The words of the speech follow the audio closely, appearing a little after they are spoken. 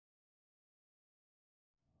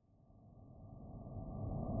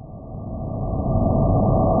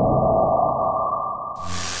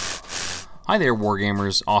Hi there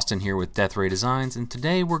Wargamers, Austin here with Death Ray Designs, and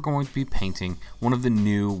today we're going to be painting one of the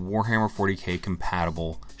new Warhammer 40k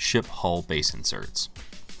compatible ship hull base inserts.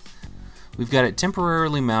 We've got it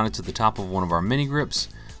temporarily mounted to the top of one of our mini grips,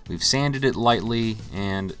 we've sanded it lightly,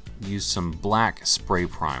 and used some black spray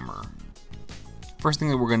primer. First thing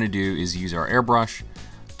that we're going to do is use our airbrush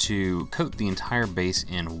to coat the entire base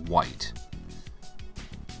in white.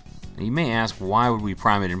 Now you may ask, why would we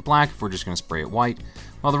prime it in black if we're just going to spray it white?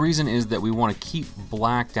 Well, the reason is that we want to keep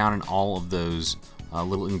black down in all of those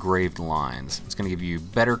little engraved lines. It's going to give you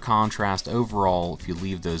better contrast overall if you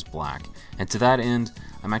leave those black. And to that end,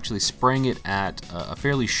 I'm actually spraying it at a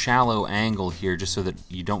fairly shallow angle here just so that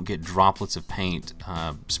you don't get droplets of paint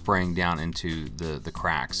spraying down into the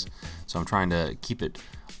cracks. So I'm trying to keep it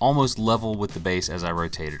almost level with the base as I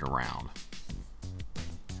rotate it around.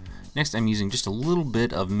 Next, I'm using just a little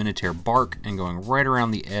bit of Minotaur bark and going right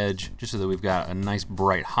around the edge just so that we've got a nice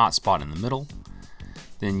bright hot spot in the middle.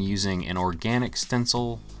 Then using an organic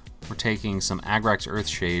stencil, we're taking some Agrax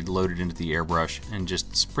Earthshade loaded into the airbrush and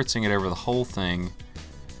just spritzing it over the whole thing.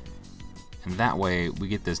 And that way we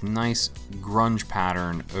get this nice grunge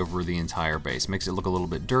pattern over the entire base. Makes it look a little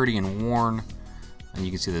bit dirty and worn, and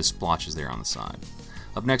you can see those splotches there on the side.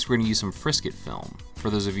 Up next, we're going to use some Frisket film. For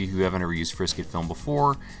those of you who haven't ever used Frisket film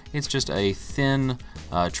before, it's just a thin,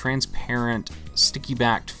 transparent,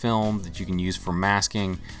 sticky-backed film that you can use for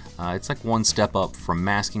masking. It's like one step up from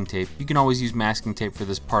masking tape. You can always use masking tape for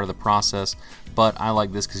this part of the process, but I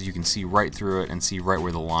like this because you can see right through it and see right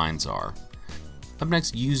where the lines are. Up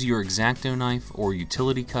next, use your X-Acto knife or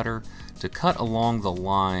utility cutter to cut along the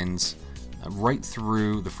lines right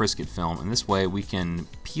through the Frisket film, and this way we can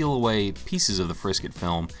peel away pieces of the Frisket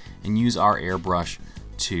film and use our airbrush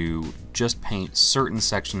to just paint certain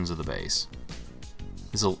sections of the base.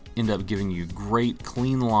 This will end up giving you great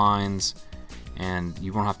clean lines, and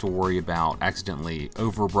you won't have to worry about accidentally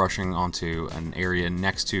overbrushing onto an area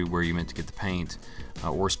next to where you meant to get the paint,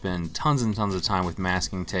 or spend tons and tons of time with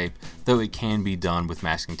masking tape, though it can be done with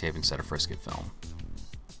masking tape instead of Frisket film.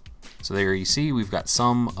 So there you see we've got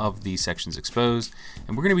some of these sections exposed,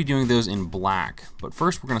 and we're going to be doing those in black. But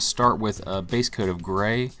first we're going to start with a base coat of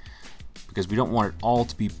gray, because we don't want it all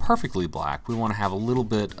to be perfectly black. We want to have a little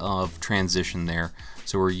bit of transition there.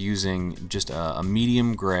 So we're using just a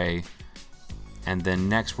medium gray, and then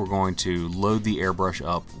next we're going to load the airbrush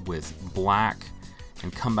up with black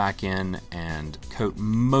and come back in and coat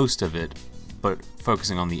most of it, but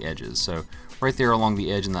focusing on the edges. So right there along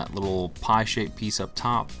the edge in that little pie-shaped piece up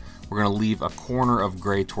top, we're going to leave a corner of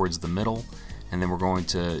gray towards the middle, and then we're going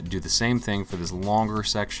to do the same thing for this longer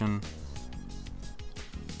section,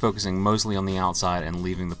 focusing mostly on the outside and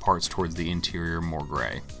leaving the parts towards the interior more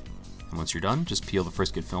gray. And once you're done, just peel the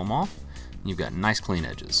Frisket film off, and you've got nice clean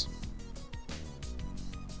edges.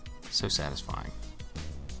 So satisfying.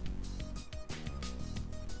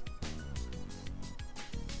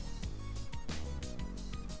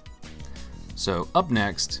 So up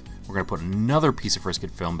next, we're going to put another piece of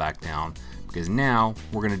Frisket film back down, because now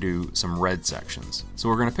we're going to do some red sections. So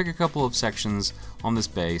we're going to pick a couple of sections on this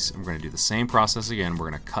base, and we're going to do the same process again. We're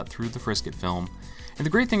going to cut through the Frisket film. And the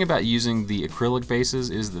great thing about using the acrylic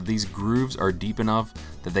bases is that these grooves are deep enough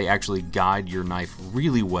that they actually guide your knife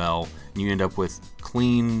really well, and you end up with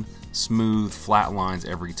clean, smooth, flat lines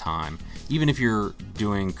every time. Even if you're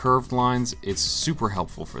doing curved lines, it's super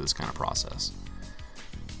helpful for this kind of process.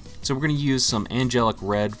 So we're going to use some angelic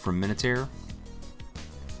red from Minotaur,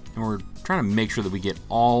 and we're trying to make sure that we get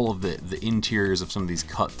all of the interiors of some of these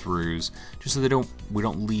cut throughs, just so we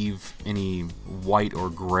don't leave any white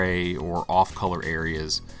or gray or off color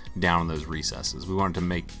areas down in those recesses. We wanted to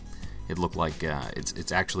make it look like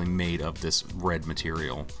it's actually made of this red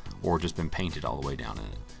material or just been painted all the way down in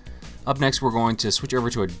it. Up next, we're going to switch over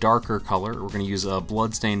to a darker color. We're going to use a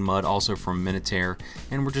Bloodstained Mud, also from Minotaur,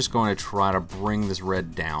 and we're just going to try to bring this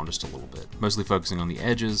red down just a little bit, mostly focusing on the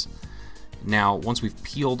edges. Now, once we've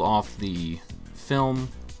peeled off the film,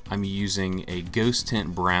 I'm using a Ghost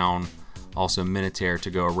Tint Brown, also Minotaur, to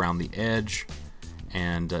go around the edge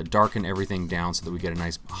and darken everything down so that we get a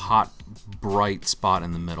nice hot, bright spot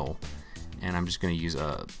in the middle. And I'm just going to use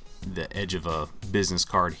the edge of a business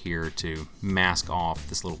card here to mask off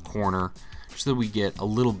this little corner, so that we get a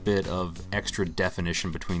little bit of extra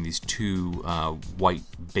definition between these two white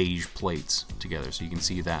beige plates together, so you can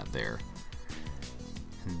see that there.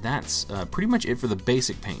 And that's pretty much it for the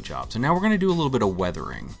basic paint job. So now we're going to do a little bit of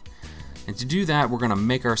weathering. And to do that, we're going to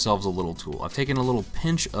make ourselves a little tool. I've taken a little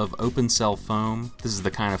pinch of open cell foam. This is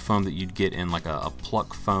the kind of foam that you'd get in like a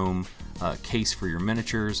pluck foam case for your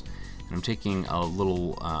miniatures. And I'm taking a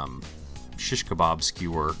little shish kebab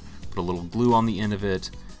skewer, put a little glue on the end of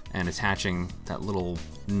it, and attaching that little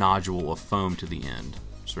nodule of foam to the end.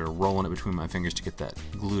 Sort of rolling it between my fingers to get that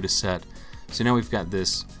glue to set. So now we've got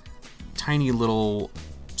this tiny little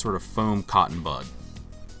sort of foam cotton bud.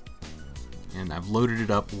 And I've loaded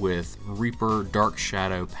it up with Reaper Dark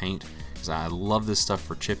Shadow paint because I love this stuff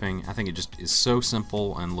for chipping. I think it just is so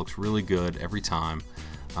simple and looks really good every time.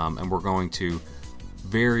 And we're going to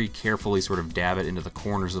very carefully sort of dab it into the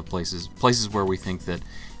corners of places where we think that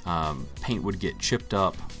paint would get chipped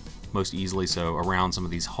up most easily, so around some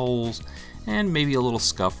of these holes and maybe a little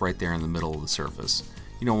scuff right there in the middle of the surface.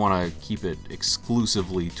 You don't want to keep it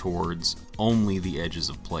exclusively towards only the edges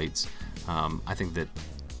of plates. I think that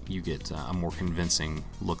you get a more convincing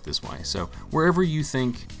look this way. So wherever you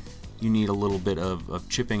think you need a little bit of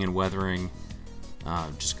chipping and weathering,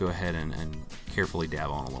 just go ahead and carefully dab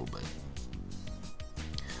on a little bit.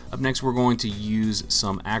 Up next, we're going to use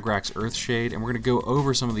some Agrax Earthshade, and we're going to go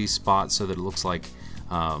over some of these spots so that it looks like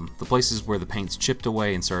the places where the paint's chipped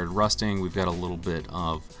away and started rusting. We've got a little bit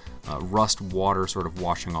of rust water sort of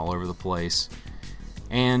washing all over the place.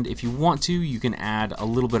 And if you want to, you can add a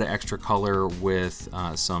little bit of extra color with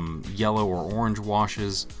some yellow or orange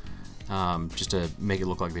washes, just to make it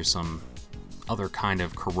look like there's some other kind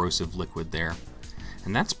of corrosive liquid there.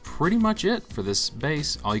 And that's pretty much it for this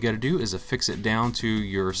base. All you got to do is affix it down to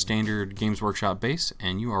your standard Games Workshop base,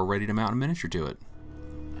 and you are ready to mount a miniature to it.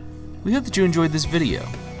 We hope that you enjoyed this video.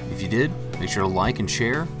 If you did, make sure to like and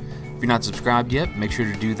share. If you're not subscribed yet, make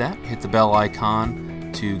sure to do that. Hit the bell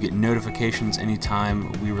icon to get notifications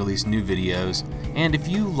anytime we release new videos. And if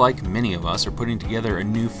you, like many of us, are putting together a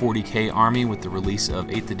new 40k army with the release of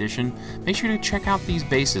 8th edition, make sure to check out these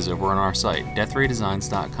bases over on our site,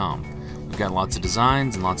 deathraydesigns.com. We've got lots of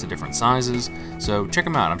designs and lots of different sizes, so check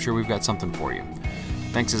them out. I'm sure we've got something for you.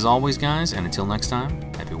 Thanks as always, guys, and until next time,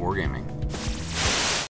 happy wargaming.